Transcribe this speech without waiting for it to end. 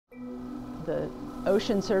The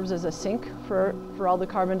ocean serves as a sink for all the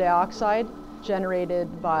carbon dioxide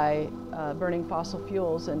generated by burning fossil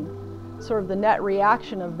fuels, and sort of the net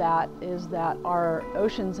reaction of that is that our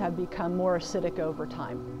oceans have become more acidic over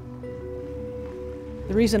time.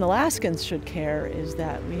 The reason Alaskans should care is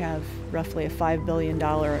that we have roughly a $5 billion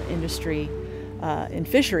industry in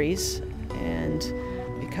fisheries, and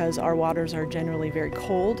because our waters are generally very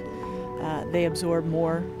cold, they absorb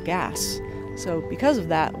more gas. So because of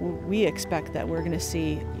that, we expect that we're going to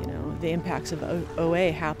see, the impacts of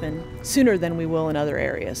OA happen sooner than we will in other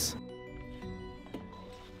areas.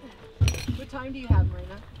 What time do you have,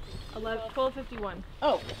 Marina? 12:51.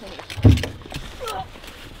 Oh,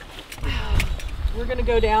 we're going to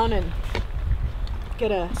go down and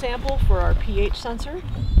get a sample for our pH sensor.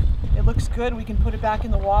 It looks good. We can put it back in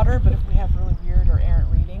the water, but if we have really weird or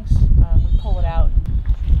errant readings, we pull it out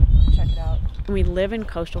and check it out. We live in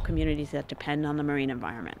coastal communities that depend on the marine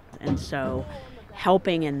environment, and so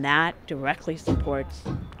helping in that directly supports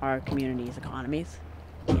our communities' economies,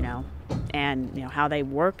 and how they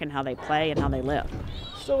work and how they play and how they live.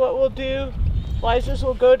 So what we'll do, Liza's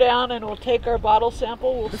will go down and we'll take our bottle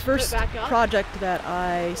sample. The first project that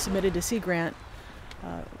I submitted to Sea Grant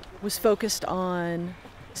was focused on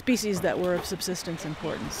species that were of subsistence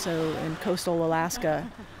importance. So in coastal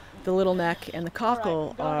Alaska, the littleneck and the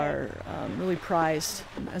cockle are really prized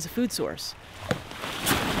as a food source.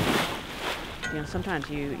 Sometimes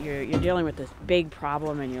you're dealing with this big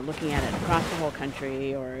problem and you're looking at it across the whole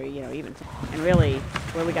country, or and really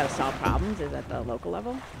where we got to solve problems is at the local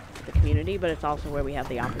level, the community, but it's also where we have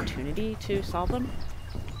the opportunity to solve them.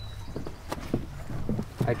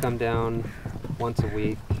 I come down once a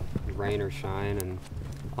week, rain or shine, and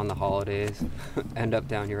on the holidays, end up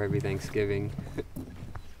down here every Thanksgiving.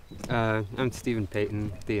 I'm Stephen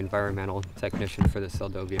Payton, the environmental technician for the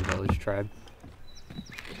Seldovian Village Tribe.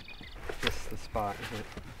 This is the spot, isn't it?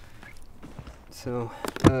 So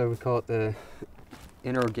we call it the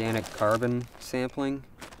inorganic carbon sampling,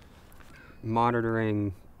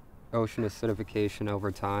 monitoring ocean acidification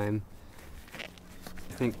over time.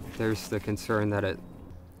 I think there's the concern that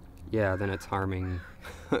then it's harming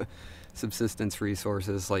subsistence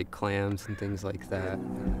resources like clams and things like that.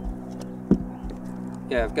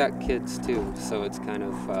 Yeah, I've got kids too, so it's kind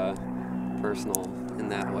of personal in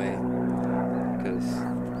that way, because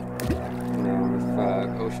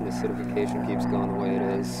if ocean acidification keeps going the way it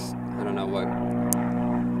is, I don't know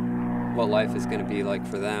what life is going to be like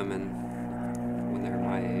for them, and when they're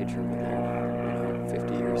my age or when they're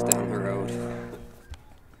 50 years down the road.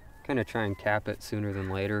 Kind of try and cap it sooner than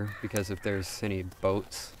later, because if there's any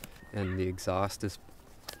boats and the exhaust is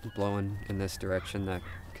blowing in this direction, that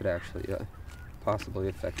could actually possibly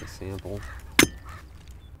affect the sample.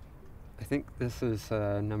 I think this is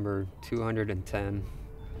number 210.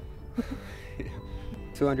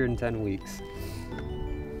 210 weeks.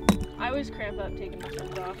 I always cramp up taking my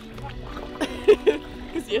shirt off.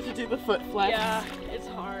 Because you have to do the foot flex. Yeah, it's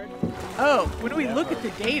hard. Oh, when we look at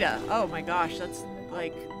the data, oh my gosh, that's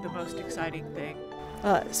like the most exciting thing.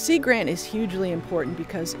 Sea Grant is hugely important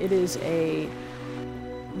because it is the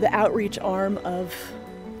outreach arm of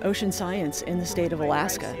ocean science in the state of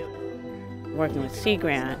Alaska. Working with Sea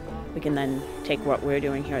Grant, we can then take what we're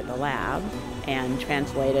doing here at the lab and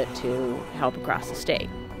translate it to help across the state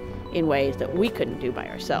in ways that we couldn't do by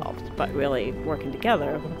ourselves, but really working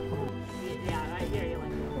together.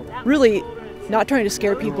 Really not trying to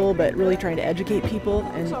scare people, but really trying to educate people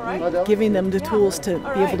and giving them the tools to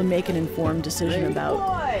be able to make an informed decision about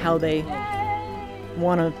how they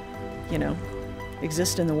want to,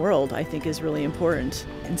 exist in the world, I think is really important.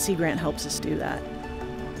 And Sea Grant helps us do that.